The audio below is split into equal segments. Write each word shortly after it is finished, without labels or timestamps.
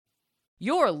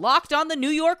You're Locked on the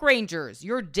New York Rangers,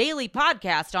 your daily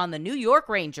podcast on the New York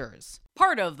Rangers.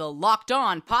 Part of the Locked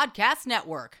On Podcast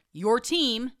Network, your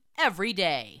team every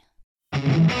day.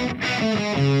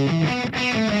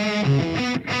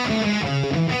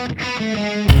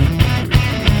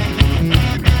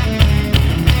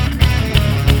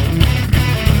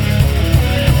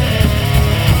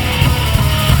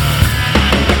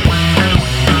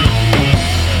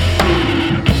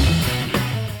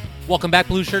 Welcome back,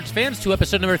 Blue Shirts fans, to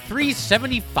episode number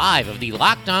 375 of the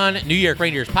Locked On New York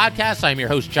Rangers podcast. I'm your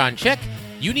host, John Chick.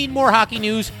 You need more hockey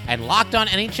news, and Locked On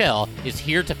NHL is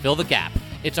here to fill the gap.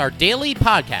 It's our daily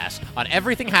podcast on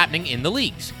everything happening in the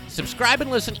leagues. Subscribe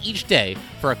and listen each day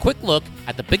for a quick look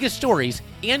at the biggest stories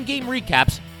and game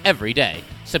recaps every day.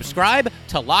 Subscribe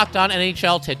to Locked On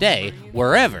NHL today,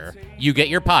 wherever you get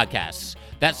your podcasts.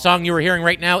 That song you were hearing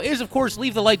right now is, of course,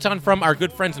 Leave the Lights On from our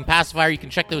good friends in Pacifier. You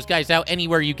can check those guys out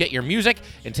anywhere you get your music.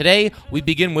 And today, we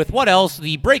begin with what else?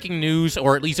 The breaking news,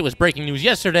 or at least it was breaking news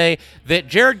yesterday, that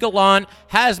Gerard Gallant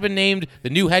has been named the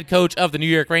new head coach of the New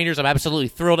York Rangers. I'm absolutely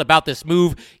thrilled about this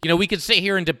move. You know, we could sit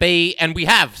here and debate, and we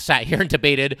have sat here and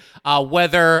debated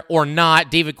whether or not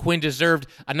David Quinn deserved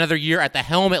another year at the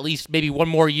helm, at least maybe one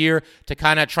more year to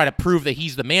kind of try to prove that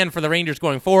he's the man for the Rangers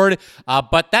going forward.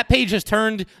 But that page has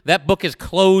turned. That book is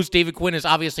closed. David Quinn is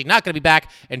obviously not going to be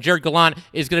back, and Gerard Gallant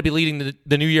is going to be leading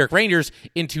the New York Rangers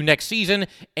into next season.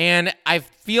 And I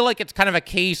feel like it's kind of a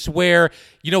case where,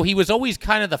 you know, he was always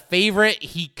kind of the favorite.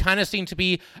 He kind of seemed to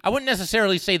be, I wouldn't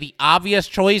necessarily say the obvious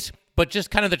choice, but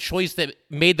just kind of the choice that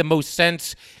made the most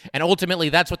sense. And ultimately,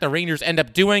 that's what the Rangers end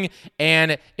up doing.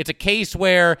 And it's a case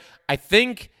where I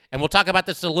think, and we'll talk about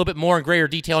this a little bit more in greater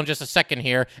detail in just a second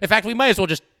here. In fact, we might as well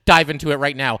just dive into it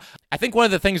right now. I think one of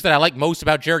the things that I like most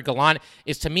about Gerard Gallant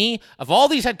is, to me, of all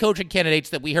these head coaching candidates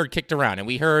that we heard kicked around, and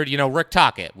we heard, you know, Rick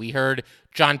Tocchet, we heard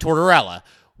John Tortorella,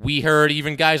 we heard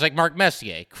even guys like Mark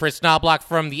Messier, Chris Knobloch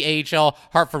from the AHL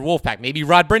Hartford Wolfpack, maybe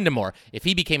Rod Brindamore, if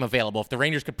he became available, if the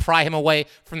Rangers could pry him away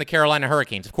from the Carolina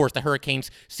Hurricanes. Of course, the Hurricanes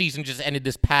season just ended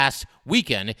this past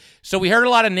weekend. So we heard a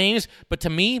lot of names, but to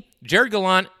me, Gerard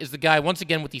Gallant is the guy, once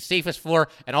again, with the safest floor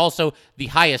and also the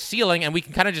highest ceiling, and we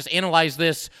can kind of just analyze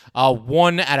this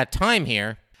one at a time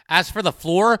here. As for the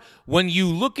floor, when you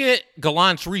look at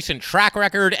Gallant's recent track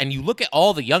record and you look at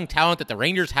all the young talent that the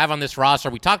Rangers have on this roster,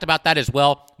 we talked about that as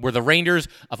well, where the Rangers,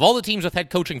 of all the teams with head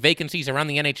coaching vacancies around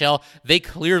the NHL, they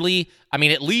clearly, I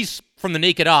mean, at least from the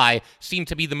naked eye, seem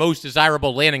to be the most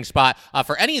desirable landing spot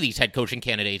for any of these head coaching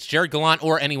candidates, Gerard Gallant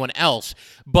or anyone else.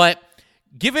 But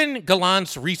given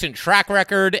Gallant's recent track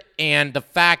record and the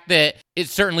fact that it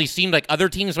certainly seemed like other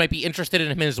teams might be interested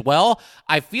in him as well,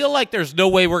 I feel like there's no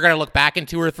way we're going to look back in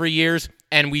 2 or 3 years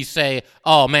and we say,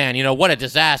 oh man, you know, what a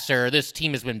disaster. This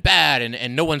team has been bad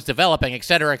and no one's developing, et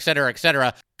cetera, et cetera, et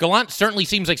cetera. Gallant certainly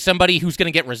seems like somebody who's going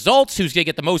to get results, who's going to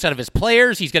get the most out of his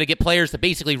players. He's going to get players to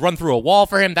basically run through a wall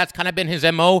for him. That's kind of been his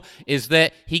MO, is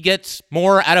that he gets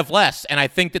more out of less. And I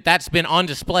think that that's been on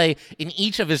display in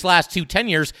each of his last 2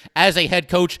 tenures as a head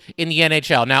coach in the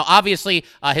NHL. Now, obviously,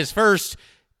 his first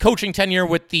coaching tenure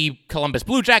with the Columbus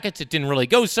Blue Jackets, it didn't really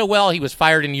go so well. He was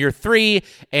fired in year 3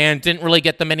 and didn't really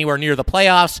get them anywhere near the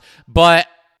playoffs. But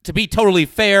to be totally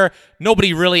fair,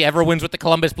 nobody really ever wins with the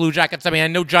Columbus Blue Jackets. I mean, I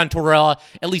know John Tortorella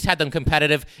at least had them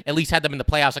competitive, at least had them in the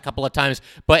playoffs a couple of times,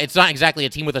 but it's not exactly a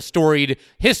team with a storied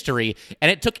history.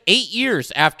 And it took 8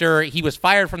 years after he was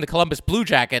fired from the Columbus Blue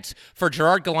Jackets for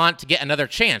Gerard Gallant to get another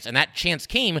chance. And that chance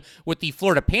came with the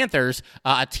Florida Panthers,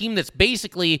 a team that's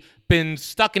basically been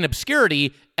stuck in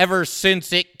obscurity ever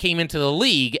since it came into the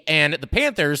league. And the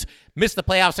Panthers missed the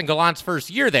playoffs in Gallant's first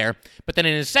year there. But then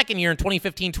in his second year in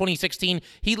 2015-2016,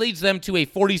 he leads them to a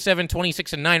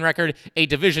 47-26-9 record, a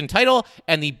division title,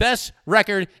 and the best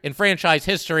record in franchise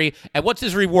history. And what's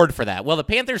his reward for that? Well, the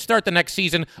Panthers start the next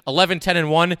season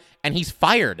 11-10-1, and he's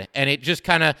fired. And it just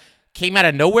kind of came out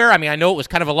of nowhere. I mean, I know it was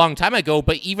kind of a long time ago,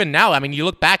 but even now, I mean, you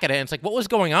look back at it and it's like, what was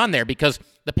going on there? Because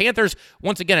the Panthers,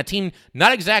 once again, a team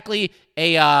not exactly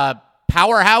a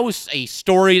powerhouse, a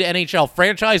storied NHL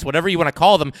franchise, whatever you want to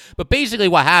call them. But basically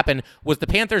what happened was the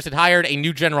Panthers had hired a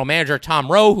new general manager,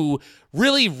 Tom Rowe, who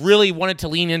really wanted to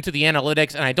lean into the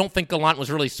analytics, and I don't think Gallant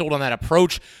was really sold on that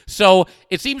approach. So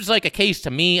it seems like a case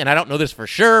to me, and I don't know this for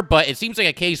sure, but it seems like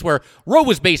a case where Rowe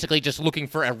was basically just looking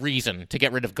for a reason to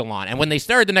get rid of Gallant. And when they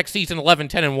started the next season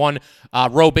 11-10-1,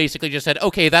 Rowe basically just said,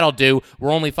 okay, that'll do.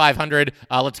 We're only 500.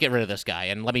 Let's get rid of this guy,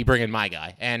 and let me bring in my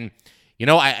guy. And, you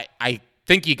know, I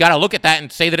think you got to look at that and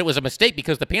say that it was a mistake,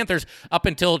 because the Panthers, up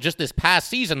until just this past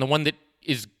season, the one that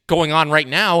is going on right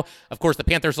now, of course, the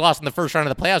Panthers lost in the first round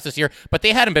of the playoffs this year, but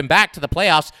they hadn't been back to the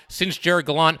playoffs since Gerard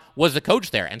Gallant was the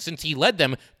coach there, and since he led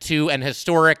them to an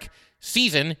historic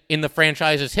season in the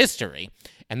franchise's history.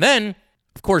 And then,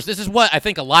 of course, this is what I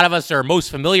think a lot of us are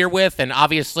most familiar with, and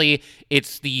obviously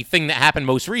it's the thing that happened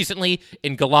most recently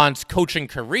in Gallant's coaching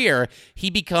career. He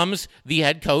becomes the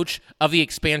head coach of the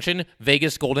expansion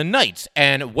Vegas Golden Knights.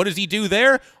 And what does he do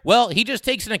there? Well, he just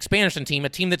takes an expansion team, a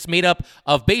team that's made up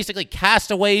of basically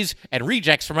castaways and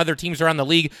rejects from other teams around the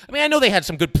league. I mean, I know they had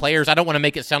some good players. I don't want to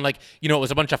make it sound like, it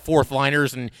was a bunch of fourth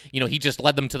liners and, he just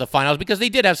led them to the finals, because they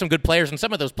did have some good players, and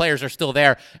some of those players are still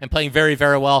there and playing very,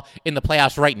 very well in the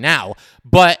playoffs right now.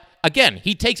 But again,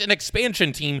 he takes an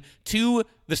expansion team to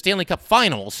the Stanley Cup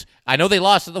Finals. I know they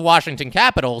lost to the Washington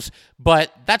Capitals,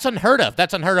 but that's unheard of.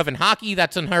 That's unheard of in hockey.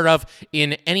 That's unheard of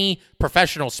in any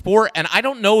professional sport. And I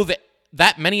don't know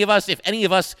that many of us, if any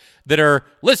of us that are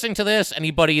listening to this,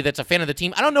 anybody that's a fan of the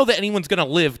team, I don't know that anyone's going to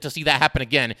live to see that happen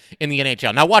again in the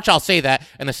NHL. Now, watch, I'll say that,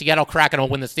 and the Seattle Kraken will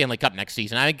win the Stanley Cup next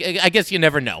season. I guess you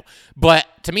never know. But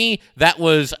to me, that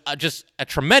was just a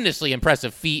tremendously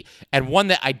impressive feat, and one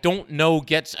that I don't know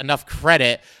gets enough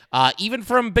credit, even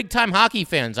from big-time hockey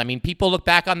fans. I mean, people look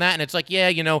back on that, and it's like, yeah,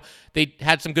 they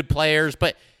had some good players,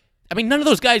 but I mean, none of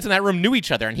those guys in that room knew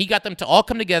each other, and he got them to all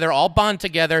come together, all bond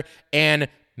together, and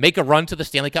make a run to the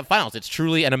Stanley Cup Finals. It's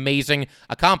truly an amazing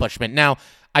accomplishment. Now,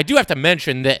 I do have to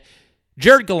mention that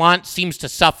Gerard Gallant seems to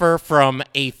suffer from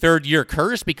a third-year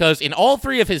curse, because in all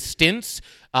three of his stints,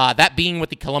 that being with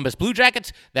the Columbus Blue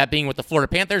Jackets, that being with the Florida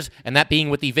Panthers, and that being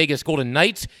with the Vegas Golden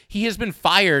Knights, he has been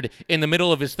fired in the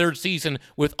middle of his third season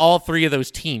with all three of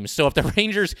those teams. So if the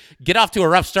Rangers get off to a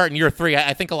rough start in year 3,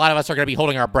 I think a lot of us are going to be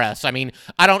holding our breaths. I mean,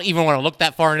 I don't even want to look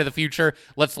that far into the future.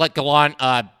 Let's let Gallant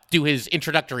do his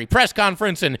introductory press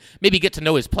conference and maybe get to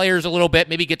know his players a little bit,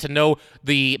 maybe get to know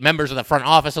the members of the front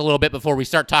office a little bit before we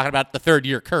start talking about the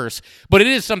third-year curse. But it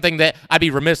is something that I'd be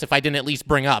remiss if I didn't at least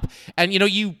bring up. And,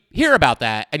 you hear about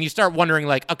that, and you start wondering,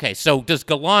 like, okay, so does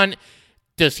Gallant,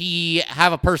 does he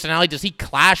have a personality? Does he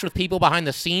clash with people behind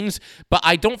the scenes? But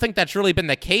I don't think that's really been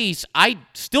the case. I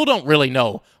still don't really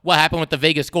know what happened with the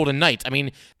Vegas Golden Knights. I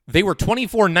mean, they were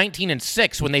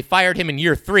 24-19-6 when they fired him in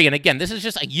year 3. And again, this is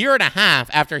just a year and a half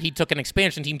after he took an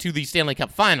expansion team to the Stanley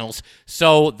Cup Finals.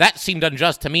 So that seemed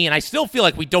unjust to me. And I still feel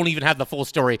like we don't even have the full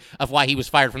story of why he was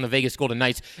fired from the Vegas Golden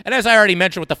Knights. And as I already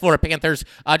mentioned with the Florida Panthers,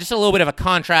 just a little bit of a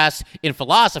contrast in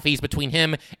philosophies between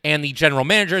him and the general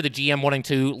manager, the GM wanting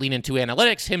to lean into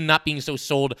analytics, him not being so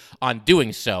sold on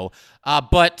doing so.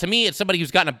 But to me, it's somebody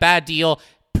who's gotten a bad deal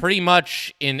pretty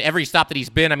much in every stop that he's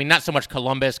been. I mean, not so much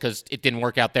Columbus, because it didn't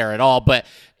work out there at all, but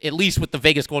at least with the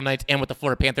Vegas Golden Knights and with the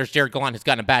Florida Panthers, Gerard Gallant has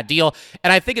gotten a bad deal.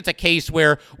 And I think it's a case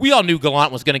where we all knew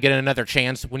Gallant was going to get another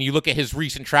chance. When you look at his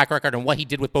recent track record and what he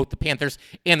did with both the Panthers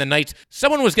and the Knights,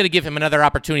 someone was going to give him another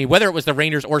opportunity, whether it was the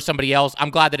Rangers or somebody else. I'm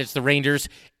glad that it's the Rangers.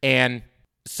 And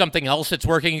something else that's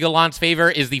working in Gallant's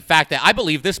favor is the fact that I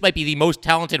believe this might be the most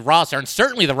talented roster, and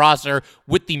certainly the roster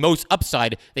with the most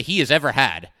upside that he has ever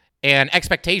had. And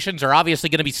expectations are obviously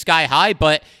going to be sky high,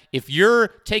 but if you're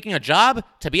taking a job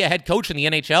to be a head coach in the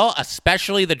NHL,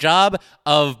 especially the job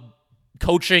of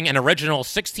coaching an original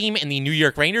 6 team in the New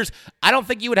York Rangers, I don't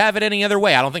think you would have it any other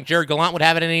way. I don't think Gerard Gallant would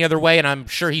have it any other way, and I'm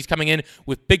sure he's coming in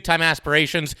with big-time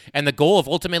aspirations and the goal of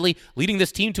ultimately leading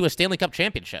this team to a Stanley Cup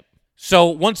championship. So,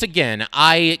 once again,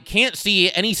 I can't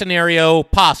see any scenario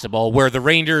possible where the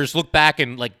Rangers look back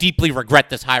and deeply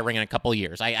regret this hiring in a couple of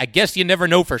years. I guess you never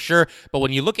know for sure, but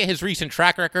when you look at his recent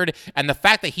track record and the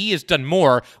fact that he has done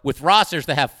more with rosters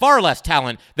that have far less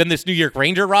talent than this New York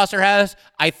Ranger roster has,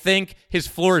 I think his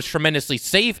floor is tremendously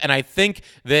safe, and I think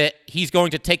that he's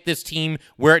going to take this team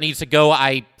where it needs to go.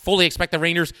 I fully expect the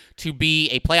Rangers to be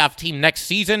a playoff team next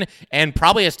season and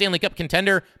probably a Stanley Cup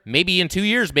contender maybe in 2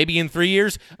 years, maybe in 3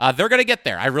 years. They're going to get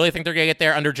there. I really think they're going to get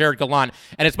there under Gerard Gallant.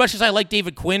 And as much as I like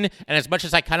David Quinn and as much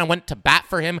as I kind of went to bat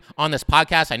for him on this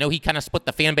podcast, I know he kind of split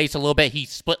the fan base a little bit. He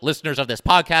split listeners of this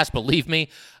podcast, believe me.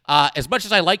 As much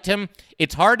as I liked him,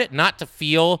 it's hard not to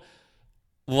feel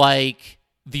like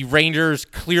the Rangers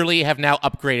clearly have now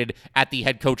upgraded at the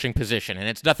head coaching position. And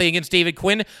it's nothing against David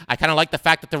Quinn. I kind of like the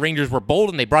fact that the Rangers were bold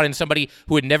and they brought in somebody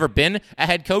who had never been a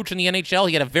head coach in the NHL.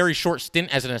 He had a very short stint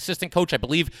as an assistant coach, I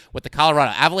believe, with the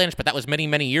Colorado Avalanche, but that was many,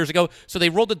 many years ago. So they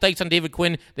rolled the dice on David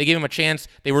Quinn. They gave him a chance.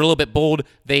 They were a little bit bold.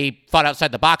 They thought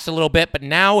outside the box a little bit. But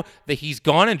now that he's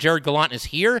gone and Gerard Gallant is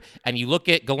here, and you look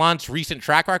at Gallant's recent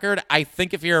track record, I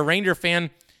think if you're a Ranger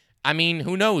fan, I mean,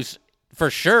 who knows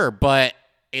for sure, but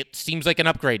it seems like an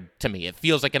upgrade to me. It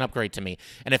feels like an upgrade to me.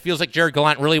 And it feels like Gerard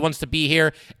Gallant really wants to be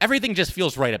here. Everything just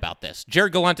feels right about this.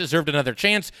 Gerard Gallant deserved another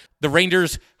chance. The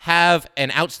Rangers have an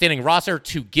outstanding roster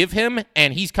to give him,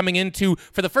 and he's coming into,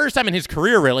 for the first time in his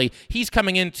career really, he's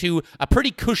coming into a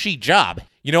pretty cushy job.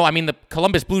 You know, I mean, the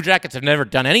Columbus Blue Jackets have never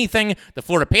done anything. The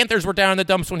Florida Panthers were down in the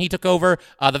dumps when he took over.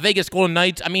 The Vegas Golden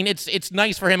Knights, I mean, it's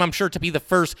nice for him, I'm sure, to be the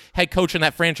first head coach in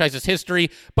that franchise's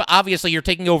history. But obviously, you're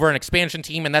taking over an expansion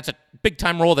team, and that's a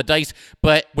big-time roll of the dice.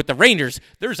 But with the Rangers,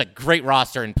 there's a great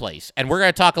roster in place. And we're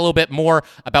going to talk a little bit more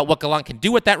about what Gallant can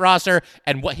do with that roster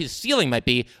and what his ceiling might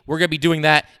be. We're going to be doing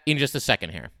that in just a second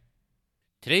here.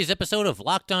 Today's episode of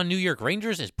Locked On New York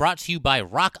Rangers is brought to you by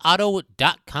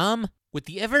RockAuto.com. With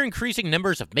the ever-increasing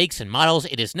numbers of makes and models,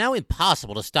 it is now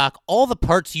impossible to stock all the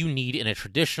parts you need in a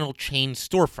traditional chain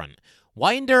storefront.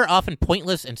 Why endure often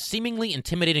pointless and seemingly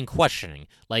intimidating questioning,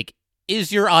 like,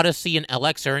 is your Odyssey an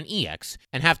LX or an EX,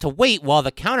 and have to wait while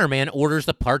the counterman orders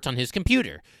the parts on his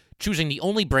computer, choosing the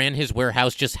only brand his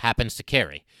warehouse just happens to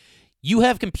carry? You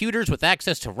have computers with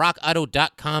access to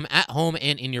RockAuto.com at home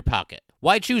and in your pocket.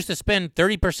 Why choose to spend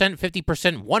 30%,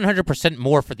 50%, 100%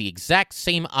 more for the exact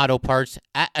same auto parts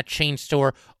at a chain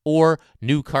store or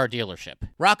new car dealership?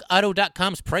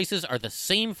 RockAuto.com's prices are the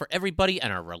same for everybody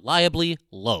and are reliably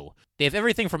low. They have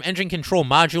everything from engine control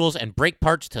modules and brake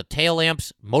parts to tail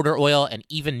lamps, motor oil, and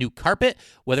even new carpet.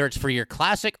 Whether it's for your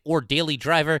classic or daily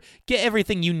driver, get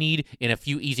everything you need in a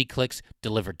few easy clicks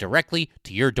delivered directly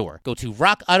to your door. Go to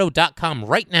rockauto.com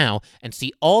right now and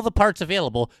see all the parts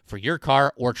available for your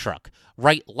car or truck.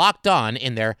 Write Locked On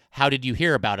in their How Did You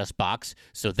Hear About Us box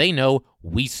so they know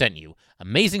we sent you.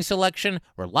 Amazing selection,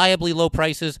 reliably low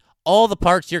prices, all the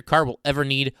parts your car will ever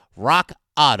need.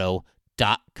 RockAuto.com.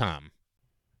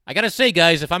 I gotta say,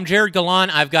 guys, if I'm Gerard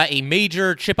Gallant, I've got a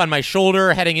major chip on my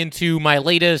shoulder heading into my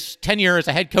latest tenure as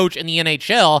a head coach in the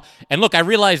NHL. And look, I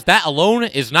realize that alone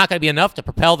is not going to be enough to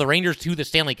propel the Rangers to the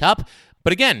Stanley Cup.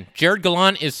 But again, Gerard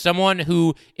Gallant is someone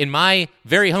who, in my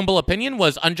very humble opinion,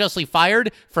 was unjustly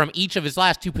fired from each of his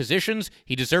last two positions.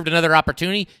 He deserved another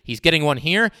opportunity. He's getting one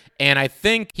here, and I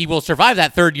think he will survive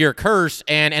that third-year curse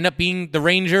and end up being the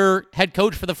Ranger head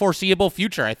coach for the foreseeable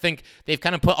future. I think they've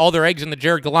kind of put all their eggs in the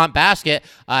Gerard Gallant basket,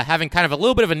 having kind of a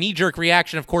little bit of a knee-jerk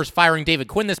reaction, of course, firing David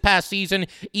Quinn this past season.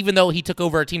 Even though he took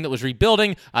over a team that was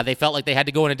rebuilding, they felt like they had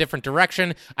to go in a different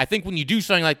direction. I think when you do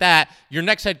something like that, your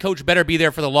next head coach better be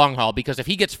there for the long haul, because if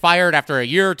he gets fired after a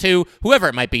year or two, whoever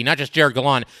it might be, not just Gerard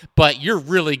Gallant, but you're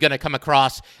really going to come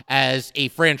across as a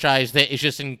franchise that is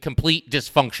just in complete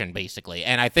dysfunction, basically.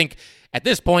 And I think at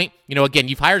this point, you know, again,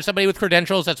 you've hired somebody with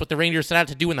credentials. That's what the Rangers set out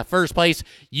to do in the first place.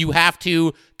 You have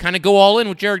to kind of go all in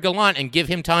with Gerard Gallant and give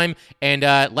him time and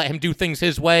let him do things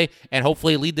his way and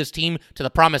hopefully lead this team to the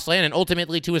promised land and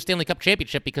ultimately to a Stanley Cup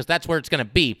championship, because that's where it's going to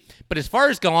be. But as far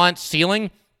as Gallant's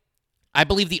ceiling, I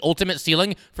believe the ultimate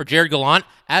ceiling for Gerard Gallant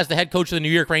as the head coach of the New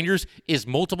York Rangers is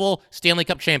multiple Stanley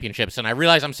Cup championships. And I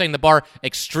realize I'm setting the bar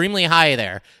extremely high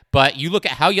there, but you look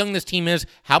at how young this team is,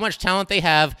 how much talent they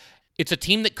have, it's a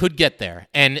team that could get there.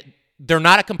 And they're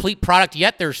not a complete product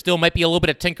yet. There still might be a little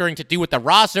bit of tinkering to do with the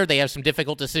roster. They have some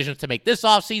difficult decisions to make this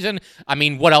offseason. I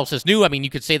mean, what else is new? I mean, you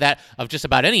could say that of just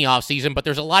about any offseason, but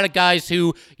there's a lot of guys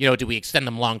who, you know, do we extend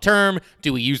them long term?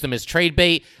 Do we use them as trade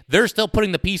bait? They're still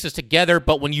putting the pieces together,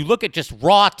 but when you look at just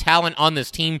raw talent on this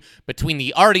team between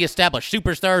the already established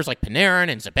superstars like Panarin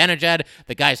and Zibanejad,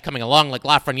 the guys coming along like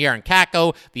Lafreniere and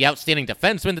Kakko, the outstanding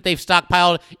defensemen that they've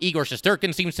stockpiled, Igor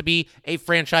Shesterkin seems to be a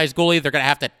franchise goalie. They're going to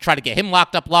have to try to get him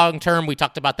locked up long term. We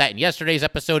talked about that in yesterday's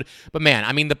episode. But man,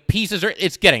 I mean, the pieces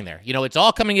it's getting there. You know, it's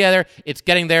all coming together. It's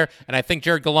getting there. And I think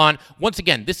Gerard Gallant, once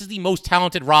again, this is the most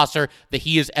talented roster that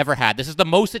he has ever had. This is the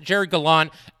most that Gerard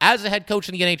Gallant, as a head coach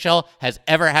in the NHL, has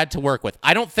ever had to work with.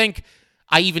 I don't think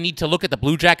I even need to look at the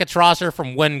Blue Jackets roster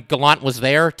from when Gallant was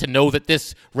there to know that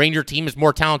this Ranger team is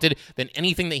more talented than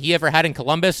anything that he ever had in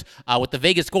Columbus. With the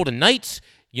Vegas Golden Knights,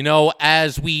 you know,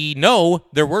 as we know,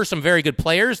 there were some very good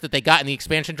players that they got in the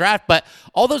expansion draft, but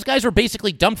all those guys were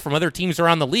basically dumped from other teams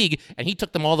around the league, and he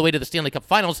took them all the way to the Stanley Cup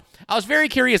Finals. I was very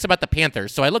curious about the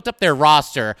Panthers, so I looked up their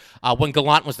roster when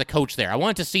Gallant was the coach there. I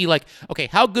wanted to see, like, okay,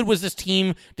 how good was this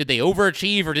team? Did they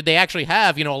overachieve, or did they actually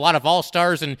have, you know, a lot of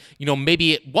all-stars, and, you know,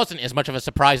 maybe it wasn't as much of a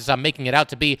surprise as I'm making it out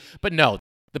to be, but no.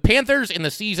 The Panthers, in the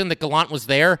season that Gallant was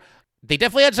there, they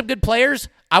definitely had some good players.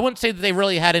 I wouldn't say that they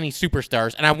really had any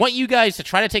superstars. And I want you guys to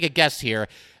try to take a guess here.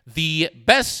 The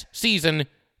best season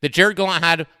that Gerard Gallant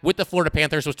had with the Florida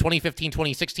Panthers was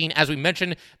 2015-2016. As we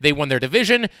mentioned, they won their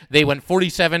division. They went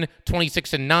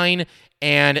 47-26-9.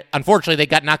 And unfortunately, they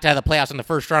got knocked out of the playoffs in the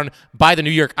first round by the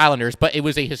New York Islanders. But it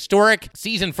was a historic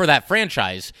season for that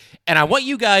franchise. And I want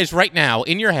you guys right now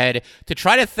in your head to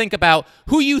try to think about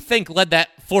who you think led that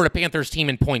Florida Panthers team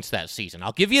in points that season.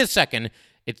 I'll give you a second.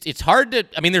 It's hard to,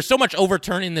 I mean, there's so much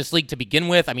overturn in this league to begin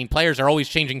with. I mean, players are always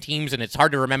changing teams, and it's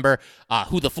hard to remember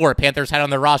who the Florida Panthers had on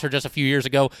their roster just a few years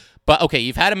ago. But, okay,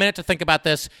 you've had a minute to think about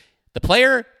this. The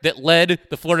player that led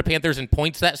the Florida Panthers in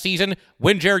points that season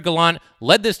when Jared Gallant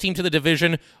led this team to the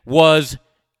division was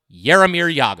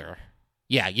Jaromir Jagr.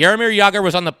 Yeah, Jaromir Jagr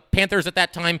was on the Panthers at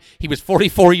that time. He was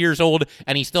 44 years old,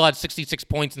 and he still had 66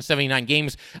 points in 79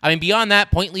 games. I mean, beyond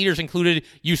that, point leaders included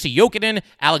Jussi Jokinen,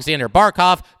 Alexander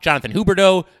Barkov, Jonathan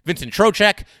Huberdeau, Vincent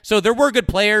Trocheck. So there were good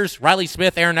players, Riley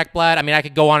Smith, Aaron Ekblad. I mean, I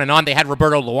could go on and on. They had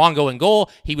Roberto Luongo in goal.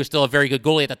 He was still a very good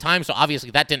goalie at the time, so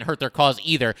obviously that didn't hurt their cause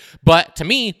either. But to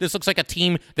me, this looks like a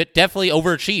team that definitely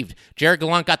overachieved. Jared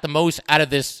Gallant got the most out of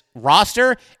this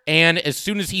roster, and as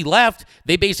soon as he left,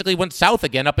 they basically went south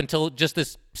again up until just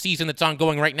this season that's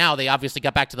ongoing right now. They obviously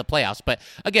got back to the playoffs. But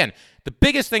again, the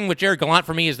biggest thing with Jared Gallant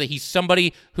for me is that he's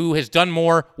somebody who has done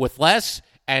more with less,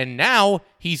 and now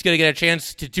he's going to get a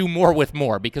chance to do more with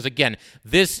more because, again,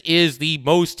 this is the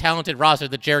most talented roster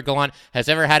that Jared Gallant has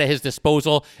ever had at his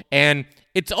disposal, and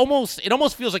it almost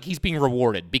feels like he's being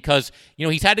rewarded because, you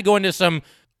know, he's had to go into some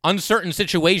uncertain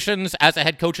situations as a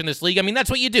head coach in this league. I mean,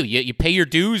 that's what you do. You pay your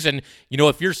dues, and, you know,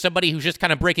 if you're somebody who's just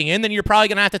kind of breaking in, then you're probably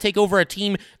going to have to take over a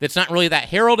team that's not really that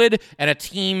heralded and a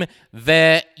team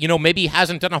that, you know, maybe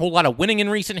hasn't done a whole lot of winning in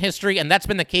recent history, and that's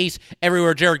been the case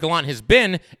everywhere Jared Gallant has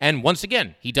been. And once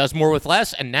again, he does more with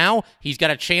less, and now he's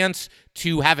got a chance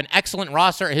to have an excellent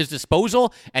roster at his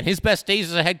disposal, and his best days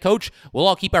as a head coach, we'll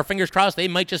all keep our fingers crossed they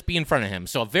might just be in front of him.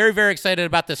 So very, very excited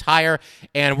about this hire,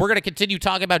 and we're going to continue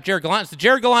talking about Jared Gallant. It's the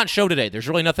Jared Gallant show today. There's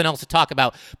really nothing else to talk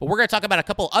about, but we're going to talk about a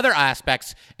couple other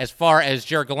aspects as far as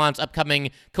Jared Gallant's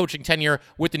upcoming coaching tenure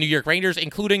with the New York Rangers,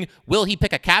 including will he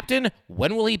pick a captain?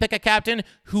 When will he pick a captain?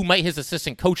 Who might his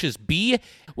assistant coaches be?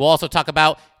 We'll also talk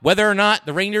about whether or not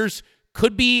the Rangers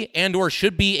could be and or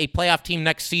should be a playoff team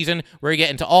next season. We're going to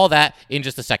get into all that in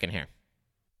just a second here.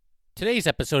 Today's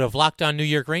episode of Locked On New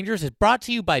York Rangers is brought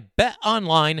to you by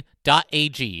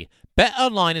BetOnline.ag.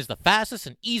 BetOnline is the fastest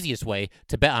and easiest way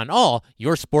to bet on all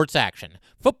your sports action.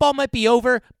 Football might be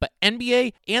over, but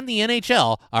NBA and the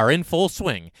NHL are in full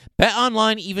swing.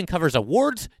 BetOnline even covers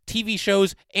awards, TV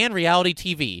shows, and reality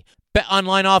TV.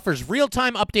 BetOnline offers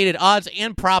real-time updated odds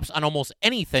and props on almost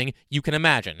anything you can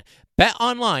imagine.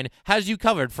 BetOnline has you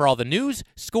covered for all the news,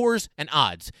 scores, and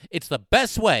odds. It's the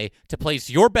best way to place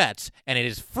your bets, and it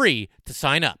is free to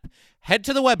sign up. Head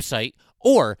to the website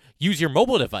or use your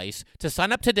mobile device to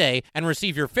sign up today and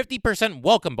receive your 50%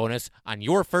 welcome bonus on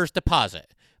your first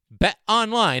deposit.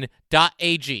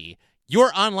 BetOnline.ag,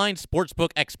 your online sportsbook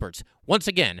experts. Once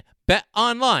again,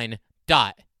 BetOnline.ag.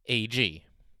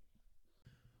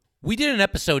 We did an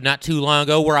episode not too long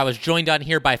ago where I was joined on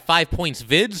here by 5 Points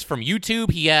Vids from YouTube.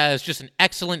 He has just an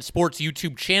excellent sports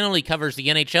YouTube channel. He covers the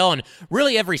NHL and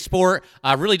really every sport.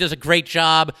 Really does a great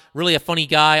job. Really a funny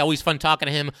guy. Always fun talking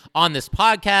to him on this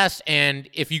podcast. And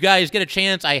if you guys get a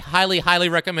chance, I highly, highly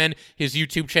recommend his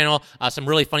YouTube channel. Some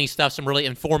really funny stuff, some really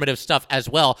informative stuff as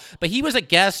well. But he was a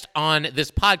guest on this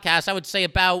podcast, I would say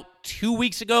about 2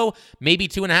 weeks ago, maybe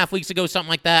 2.5 weeks ago, something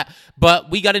like that.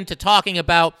 But we got into talking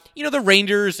about, you know, the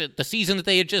Rangers, the season that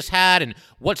they had just had, and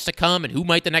what's to come, and who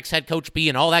might the next head coach be,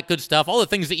 and all that good stuff. All the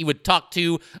things that you would talk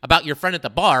to about your friend at the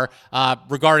bar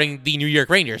regarding the New York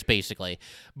Rangers, basically.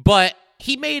 But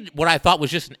he made what I thought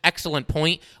was just an excellent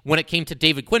point when it came to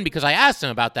David Quinn, because I asked him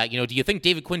about that. You know, do you think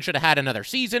David Quinn should have had another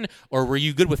season, or were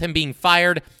you good with him being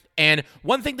fired? And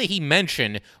one thing that he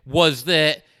mentioned was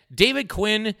that David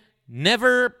Quinn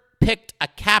never picked a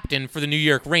captain for the New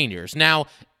York Rangers. Now,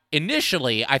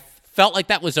 initially, I felt like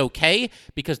that was okay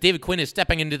because David Quinn is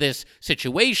stepping into this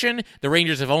situation. The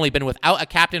Rangers have only been without a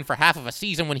captain for half of a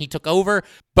season when he took over,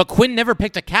 but Quinn never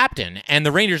picked a captain, and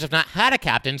the Rangers have not had a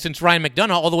captain since Ryan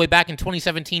McDonagh all the way back in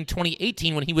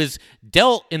 2017-2018 when he was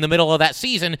dealt in the middle of that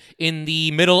season in the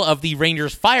middle of the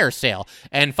Rangers fire sale.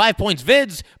 And 5 Points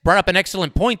Vids brought up an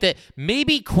excellent point that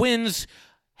maybe Quinn's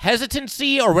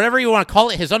hesitancy, or whatever you want to call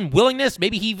it, his unwillingness,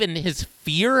 maybe even his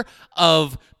fear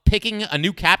of picking a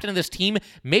new captain of this team,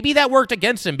 maybe that worked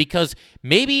against him because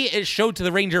maybe it showed to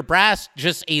the Ranger brass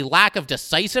just a lack of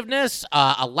decisiveness,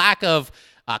 a lack of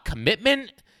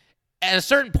commitment. At a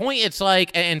certain point, it's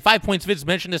like, and 5 Points Vids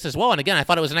mentioned this as well, and again, I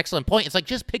thought it was an excellent point. It's like,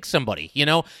 just pick somebody, you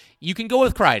know? You can go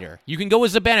with Kreider. You can go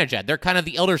with Zibanejad. They're kind of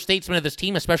the elder statesmen of this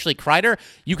team, especially Kreider.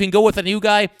 You can go with a new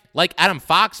guy like Adam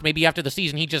Fox, maybe after the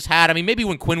season he just had. I mean, maybe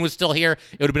when Quinn was still here,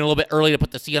 it would have been a little bit early to put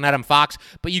the C on Adam Fox,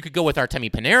 but you could go with Artemi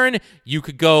Panarin. You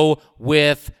could go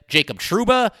with Jacob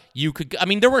Trouba.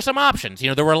 There were some options. You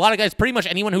know, there were a lot of guys. Pretty much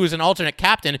anyone who was an alternate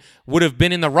captain would have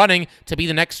been in the running to be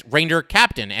the next Ranger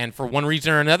captain, and for one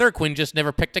reason or another, Quinn just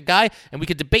never picked a guy, and we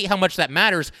could debate how much that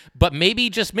matters, but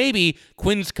maybe, just maybe,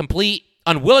 Quinn's complete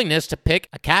unwillingness to pick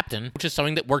a captain, which is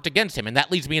something that worked against him. And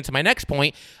that leads me into my next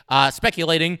point,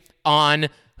 speculating on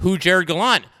who Jared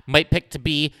Gallant might pick to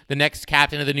be the next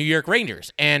captain of the New York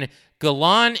Rangers. And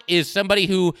Gallant is somebody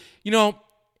who,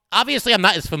 obviously, I'm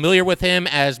not as familiar with him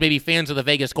as maybe fans of the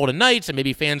Vegas Golden Knights and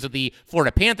maybe fans of the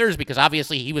Florida Panthers, because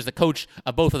obviously he was the coach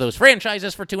of both of those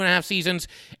franchises for 2.5 seasons.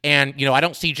 And, I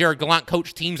don't see Jared Gallant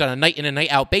coach teams on a night in and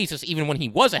night out basis, even when he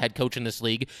was a head coach in this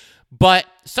league. But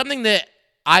something that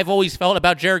I've always felt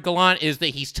about Jared Gallant is that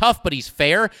he's tough, but he's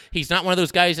fair. He's not one of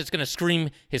those guys that's going to scream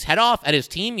his head off at his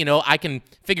team. I can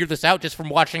figure this out just from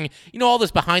watching, all this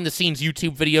behind-the-scenes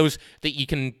YouTube videos that you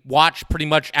can watch pretty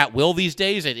much at will these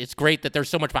days. It's great that there's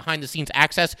so much behind-the-scenes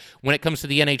access when it comes to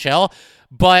the NHL.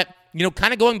 But,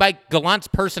 kind of going by Gallant's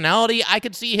personality, I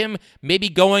could see him maybe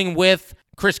going with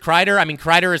Chris Kreider. I mean,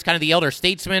 Kreider is kind of the elder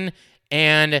statesman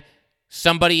and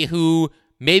somebody who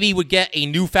maybe would get a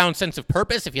newfound sense of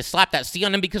purpose if you slap that C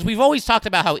on him, because we've always talked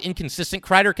about how inconsistent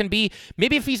Kreider can be.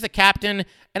 Maybe if he's the captain,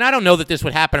 and I don't know that this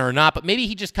would happen or not, but maybe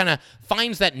he just kind of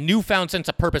finds that newfound sense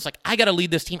of purpose. Like, I got to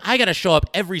lead this team. I got to show up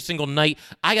every single night.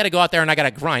 I got to go out there and I got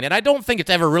to grind. And I don't think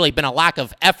it's ever really been a lack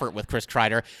of effort with Chris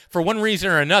Kreider. For one reason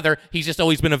or another, he's just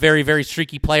always been a very, very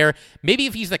streaky player. Maybe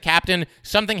if he's the captain,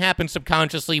 something happens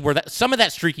subconsciously where some of that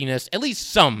streakiness, at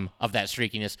least some of that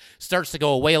streakiness, starts to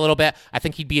go away a little bit. I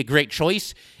think he'd be a great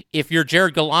choice. If you're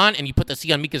Jared Gallant and you put the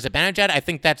C on Mika Zibanejad, I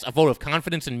think that's a vote of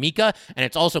confidence in Mika, and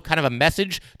it's also kind of a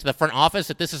message to the front office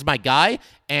that this is my guy,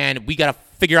 and we got to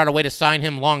figure out a way to sign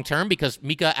him long-term, because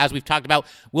Mika, as we've talked about,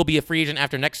 will be a free agent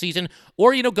after next season.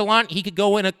 Or, Gallant, he could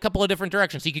go in a couple of different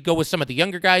directions. He could go with some of the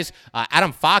younger guys.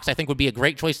 Adam Fox, I think, would be a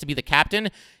great choice to be the captain.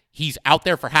 He's out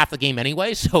there for half the game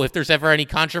anyway, so if there's ever any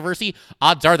controversy,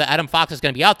 odds are that Adam Fox is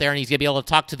going to be out there and he's going to be able to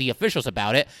talk to the officials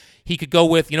about it. He could go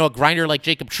with, a grinder like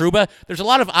Jacob Trouba. There's a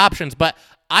lot of options, but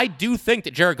I do think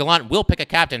that Jared Gallant will pick a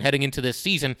captain heading into this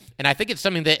season, and I think it's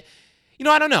something that,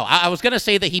 I don't know. I was going to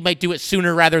say that he might do it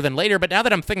sooner rather than later, but now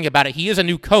that I'm thinking about it, he is a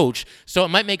new coach, so it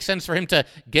might make sense for him to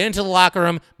get into the locker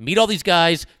room, meet all these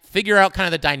guys, figure out kind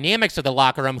of the dynamics of the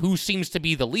locker room, who seems to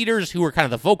be the leaders, who are kind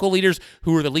of the vocal leaders,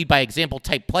 who are the lead by example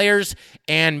type players,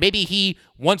 and maybe he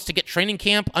wants to get training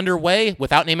camp underway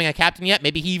without naming a captain yet.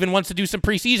 Maybe he even wants to do some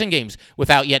preseason games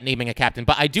without yet naming a captain.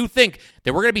 But I do think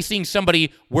that we're going to be seeing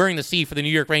somebody wearing the C for the New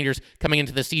York Rangers coming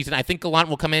into the season. I think Gallant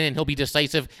will come in and he'll be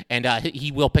decisive, and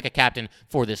he will pick a captain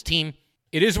for this team.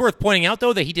 It is worth pointing out,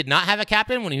 though, that he did not have a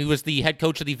captain when he was the head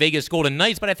coach of the Vegas Golden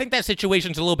Knights, but I think that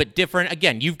situation's a little bit different.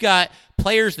 Again, you've got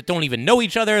players that don't even know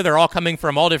each other. They're all coming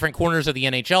from all different corners of the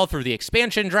NHL through the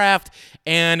expansion draft,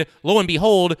 and lo and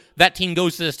behold, that team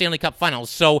goes to the Stanley Cup Finals.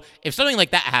 So if something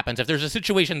like that happens, if there's a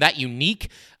situation that unique,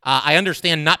 I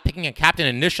understand not picking a captain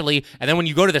initially, and then when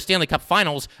you go to the Stanley Cup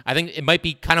Finals, I think it might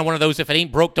be kind of one of those if it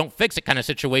ain't broke, don't fix it kind of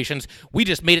situations. We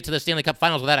just made it to the Stanley Cup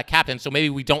Finals without a captain, so maybe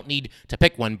we don't need to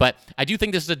pick one. But I do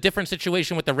think this is a different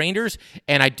situation with the Rangers,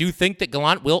 and I do think that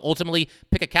Gallant will ultimately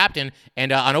pick a captain,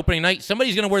 and on opening night,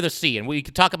 somebody's going to wear the C, and we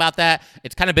could talk about that.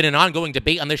 It's kind of been an ongoing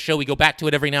debate on this show. We go back to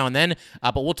it every now and then,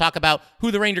 but we'll talk about who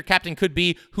the Ranger captain could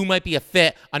be, who might be a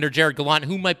fit under Jared Gallant,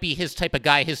 who might be his type of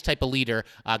guy, his type of leader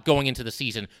going into the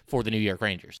season for the New York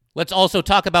Rangers. Let's also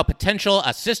talk about potential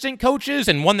assistant coaches,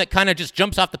 and one that kind of just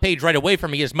jumps off the page right away for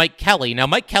me is Mike Kelly. Now,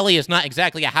 Mike Kelly is not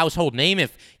exactly a household name.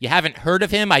 If you haven't heard of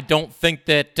him, I don't think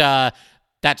that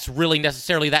that's really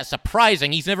necessarily that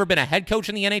surprising. He's never been a head coach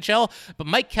in the NHL, but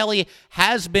Mike Kelly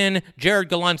has been Jared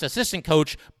Gallant's assistant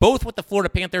coach, both with the Florida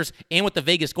Panthers and with the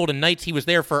Vegas Golden Knights. He was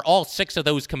there for all 6 of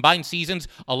those combined seasons,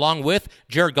 along with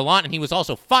Jared Gallant, and he was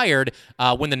also fired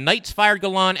when the Knights fired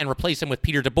Gallant and replaced him with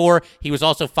Peter DeBoer. He was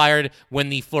also fired when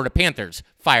the Florida Panthers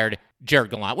fired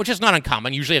Jared Gallant, which is not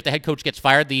uncommon. Usually if the head coach gets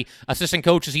fired, the assistant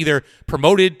coach is either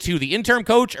promoted to the interim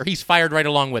coach or he's fired right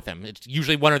along with him. It's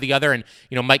usually one or the other, and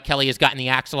Mike Kelly has gotten the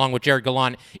axe along with Jared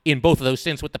Gallant in both of those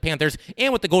stints with the Panthers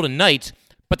and with the Golden Knights.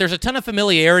 But there's a ton of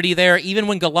familiarity there. Even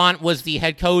when Gallant was the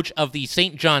head coach of the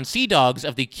St. John Sea Dogs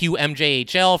of the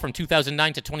QMJHL from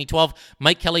 2009 to 2012,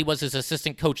 Mike Kelly was his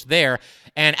assistant coach there.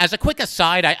 And as a quick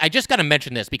aside, I just got to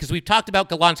mention this because we've talked about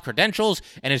Gallant's credentials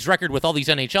and his record with all these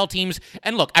NHL teams.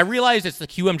 And look, I realize it's the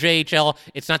QMJHL,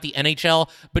 it's not the NHL,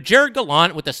 but Jared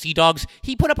Gallant with the Sea Dogs,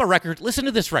 he put up a record. Listen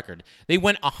to this record. They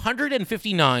went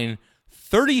 159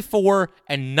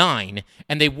 34-9,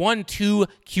 and they won 2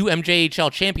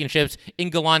 QMJHL championships in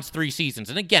Gallant's 3 seasons.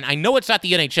 And again, I know it's not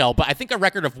the NHL, but I think a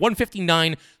record of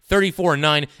 159,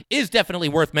 34-9 is definitely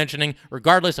worth mentioning,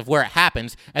 regardless of where it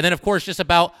happens. And then, of course, just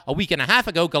about a week and a half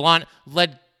ago, Gallant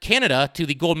led Canada to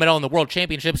the gold medal in the World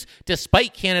Championships,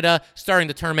 despite Canada starting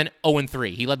the tournament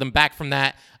 0-3. He led them back from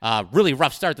that really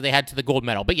rough start that they had to the gold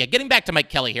medal. But yeah, getting back to Mike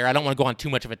Kelly here, I don't want to go on too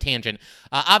much of a tangent.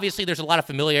 Obviously, there's a lot of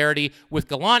familiarity with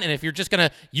Gallant, and if you're just going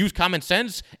to use common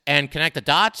sense and connect the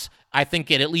dots, I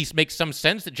think it at least makes some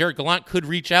sense that Gerard Gallant could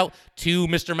reach out to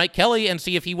Mr. Mike Kelly and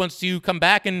see if he wants to come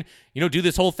back and, do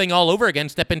this whole thing all over again,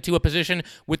 step into a position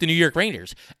with the New York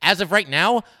Rangers. As of right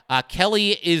now,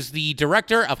 Kelly is the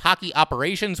director of hockey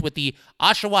operations with the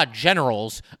Oshawa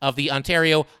Generals of the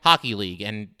Ontario Hockey League.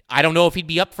 And I don't know if he'd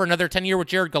be up for another 10-year with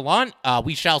Gerard Gallant.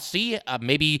 We shall see.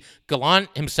 Maybe Gallant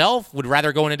himself would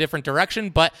rather go in a different direction.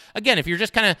 But again, if you're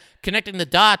just kind of connecting the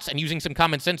dots and using some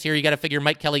common sense here, you got to figure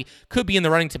Mike Kelly could be in the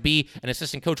running to be an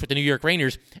assistant coach with the New York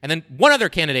Rangers. And then one other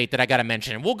candidate that I got to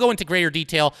mention, and we'll go into greater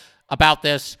detail about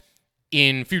this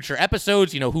in future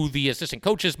episodes, who the assistant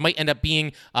coaches might end up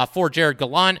being for Gerard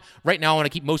Gallant. Right now, I want to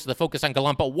keep most of the focus on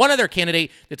Gallant, but one other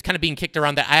candidate that's kind of being kicked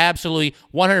around that I absolutely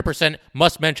 100%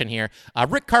 must mention here,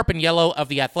 Rick Carpiniello of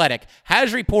The Athletic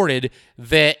has reported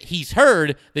that he's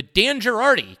heard that Dan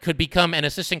Girardi could become an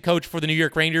assistant coach for the New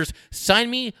York Rangers. Sign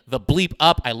me the bleep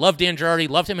up. I love Dan Girardi,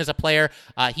 loved him as a player.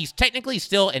 He's technically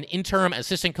still an interim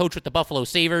assistant coach with the Buffalo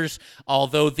Sabres,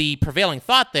 although the prevailing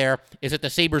thought there is that the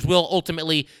Sabres will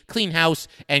ultimately clean house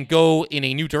and go in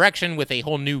a new direction with a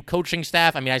whole new coaching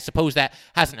staff. I mean, I suppose that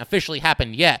hasn't officially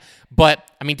happened yet, but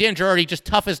I mean, Dan Girardi, just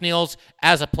tough as nails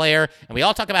as a player, and we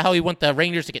all talk about how we want the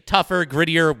Rangers to get tougher,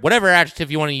 grittier, whatever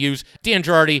adjective you want to use. Dan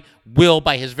Girardi will,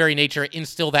 by his very nature,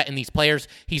 instill that in these players.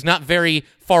 He's not very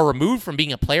far removed from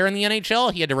being a player in the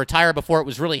NHL. He had to retire before it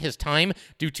was really his time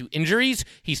due to injuries.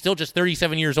 He's still just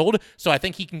 37 years old, so I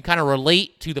think he can kind of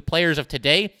relate to the players of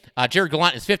today. Gerard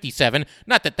Gallant is 57.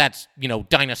 Not that that's,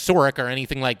 dinosauric or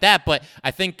anything like that, but I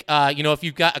think, if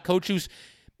you've got a coach who's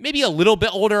maybe a little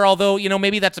bit older, although,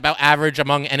 maybe that's about average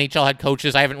among NHL head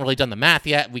coaches. I haven't really done the math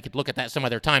yet. We could look at that some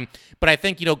other time. But I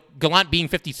think, Gallant being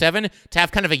 57, to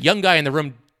have kind of a young guy in the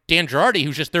room, Dan Girardi,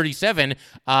 who's just 37,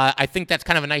 I think that's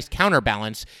kind of a nice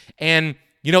counterbalance. And,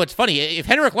 it's funny. If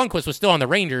Henrik Lundqvist was still on the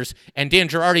Rangers and Dan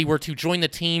Girardi were to join the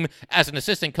team as an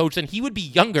assistant coach, then he would be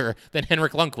younger than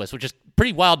Henrik Lundqvist, which is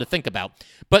pretty wild to think about.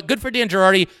 But good for Dan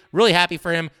Girardi. Really happy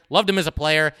for him. Loved him as a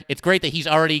player. It's great that he's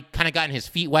already kind of gotten his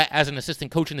feet wet as an assistant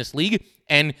coach in this league.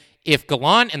 And if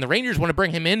Gallant and the Rangers want to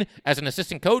bring him in as an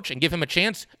assistant coach and give him a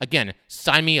chance, again,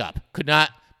 sign me up. Could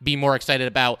not be more excited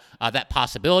about that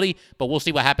possibility, but we'll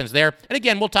see what happens there. And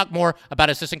again, we'll talk more about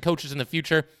assistant coaches in the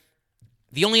future.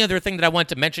 The only other thing that I want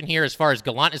to mention here as far as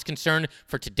Gallant is concerned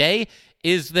for today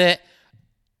is that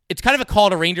it's kind of a call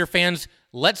to Ranger fans.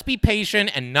 Let's be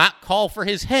patient and not call for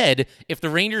his head if the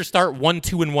Rangers start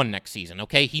 1-2-1 next season,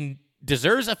 okay? He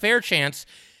deserves a fair chance,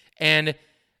 and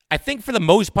I think for the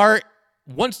most part,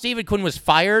 once David Quinn was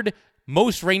fired,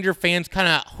 most Ranger fans kind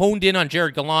of honed in on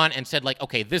Gerard Gallant and said,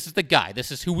 okay, this is the guy.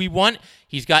 This is who we want.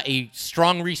 He's got a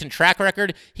strong recent track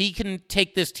record. He can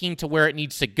take this team to where it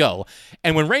needs to go.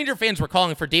 And when Ranger fans were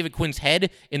calling for David Quinn's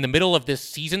head in the middle of this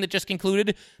season that just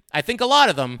concluded, I think a lot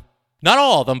of them, not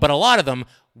all of them, but a lot of them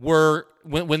were,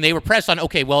 when they were pressed on,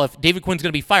 okay, well, if David Quinn's going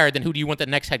to be fired, then who do you want the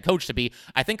next head coach to be?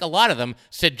 I think a lot of them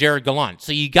said Gerard Gallant.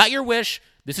 So you got your wish.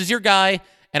 This is your guy.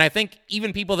 And I think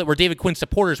even people that were David Quinn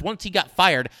supporters, once he got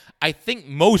fired, I think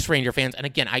most Ranger fans, and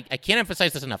again, I can't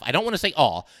emphasize this enough. I don't want to say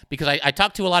all, because I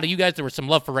talked to a lot of you guys. There was some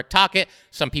love for Rick Tocchet.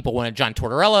 Some people wanted John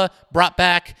Tortorella brought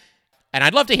back. And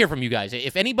I'd love to hear from you guys.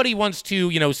 If anybody wants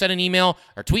to, send an email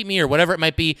or tweet me or whatever it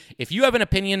might be, if you have an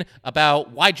opinion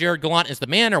about why Gerard Gallant is the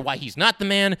man or why he's not the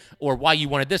man or why you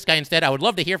wanted this guy instead, I would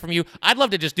love to hear from you. I'd love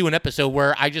to just do an episode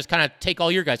where I just kind of take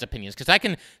all your guys' opinions, because I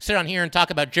can sit on here and talk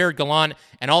about Gerard Gallant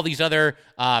and all these other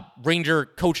Ranger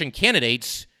coaching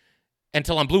candidates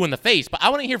until I'm blue in the face. But I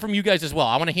want to hear from you guys as well.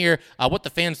 I want to hear what the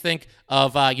fans think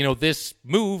of, this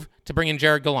move to bring in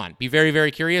Gerard Gallant. Be very,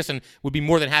 very curious, and would be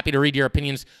more than happy to read your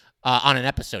opinions on an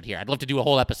episode here. I'd love to do a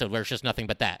whole episode where it's just nothing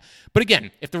but that. But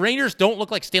again, if the Rangers don't look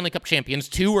like Stanley Cup champions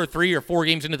 2 or 3 or 4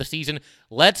 games into the season,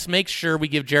 let's make sure we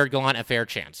give Gerard Gallant a fair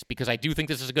chance, because I do think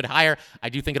this is a good hire. I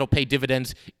do think it'll pay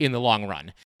dividends in the long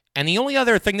run. And the only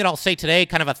other thing that I'll say today,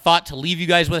 kind of a thought to leave you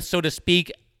guys with, so to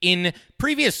speak, in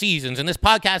previous seasons, and this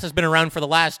podcast has been around for the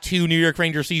last 2 New York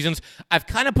Rangers seasons, I've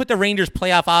kind of put the Rangers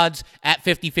playoff odds at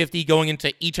 50-50 going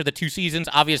into each of the 2 seasons.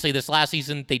 Obviously, this last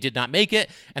season, they did not make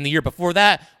it, and the year before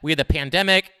that, we had the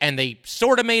pandemic, and they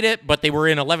sort of made it, but they were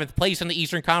in 11th place in the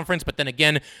Eastern Conference, but then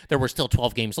again, there were still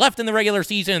 12 games left in the regular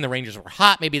season, and the Rangers were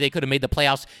hot. Maybe they could have made the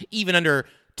playoffs even under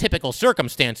typical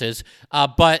circumstances,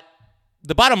 but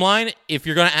The bottom line, if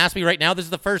you're going to ask me right now, this is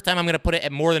the first time I'm going to put it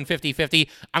at more than 50-50.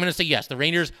 I'm going to say yes, the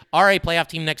Rangers are a playoff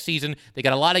team next season. They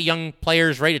got a lot of young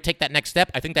players ready to take that next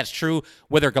step. I think that's true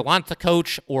whether Gallant's the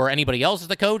coach or anybody else is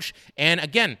the coach. And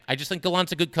again, I just think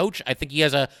Gallant's a good coach. I think he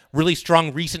has a really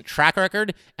strong recent track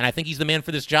record, and I think he's the man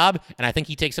for this job, and I think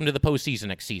he takes him to the postseason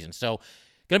next season. So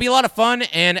going to be a lot of fun,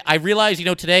 and I realize,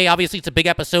 today, obviously, it's a big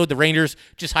episode. The Rangers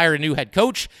just hired a new head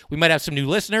coach. We might have some new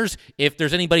listeners. If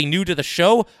there's anybody new to the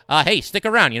show, hey, stick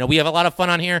around. We have a lot of fun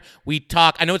on here. We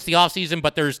talk, I know it's the offseason,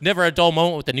 but there's never a dull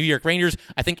moment with the New York Rangers.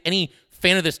 I think any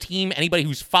fan of this team, anybody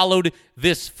who's followed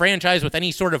this franchise with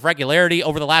any sort of regularity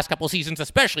over the last couple of seasons,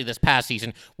 especially this past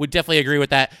season, would definitely agree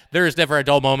with that. There is never a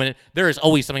dull moment. There is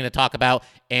always something to talk about,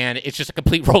 and it's just a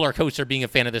complete roller coaster being a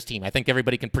fan of this team. I think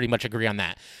everybody can pretty much agree on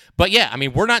that. But yeah,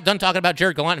 we're not done talking about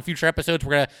Gerard Gallant in future episodes.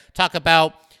 We're going to talk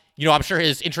about I'm sure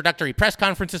his introductory press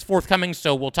conference is forthcoming,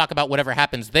 so we'll talk about whatever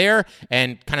happens there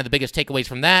and kind of the biggest takeaways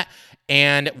from that.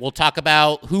 And we'll talk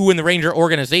about who in the Ranger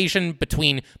organization,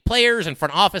 between players and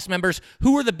front office members,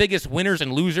 who are the biggest winners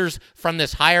and losers from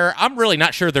this hire. I'm really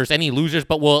not sure there's any losers,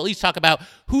 but we'll at least talk about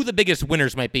who the biggest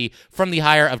winners might be from the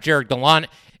hire of Gerard Gallant.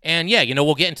 And yeah,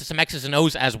 we'll get into some X's and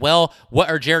O's as well. What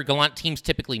are Gerard Gallant teams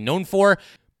typically known for?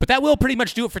 But that will pretty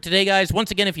much do it for today, guys. Once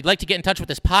again, if you'd like to get in touch with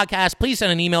this podcast, please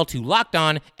send an email to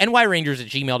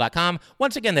lockedonnyrangers@gmail.com.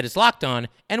 Once again, that is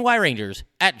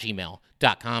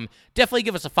lockedonnyrangers@gmail.com. Definitely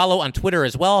give us a follow on Twitter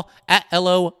as well,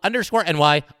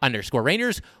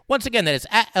 @LO_NY_Rangers. Once again, that is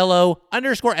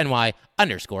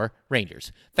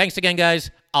 @LO_NY_Rangers. Thanks again, guys.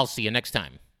 I'll see you next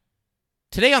time.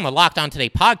 Today on the Locked On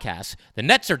Today podcast, the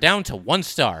Nets are down to 1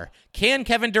 star. Can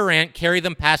Kevin Durant carry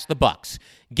them past the Bucks?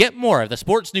 Get more of the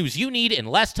sports news you need in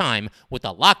less time with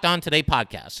the Locked On Today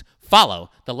podcast. Follow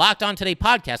the Locked On Today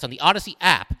podcast on the Odyssey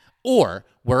app or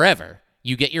wherever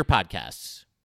you get your podcasts.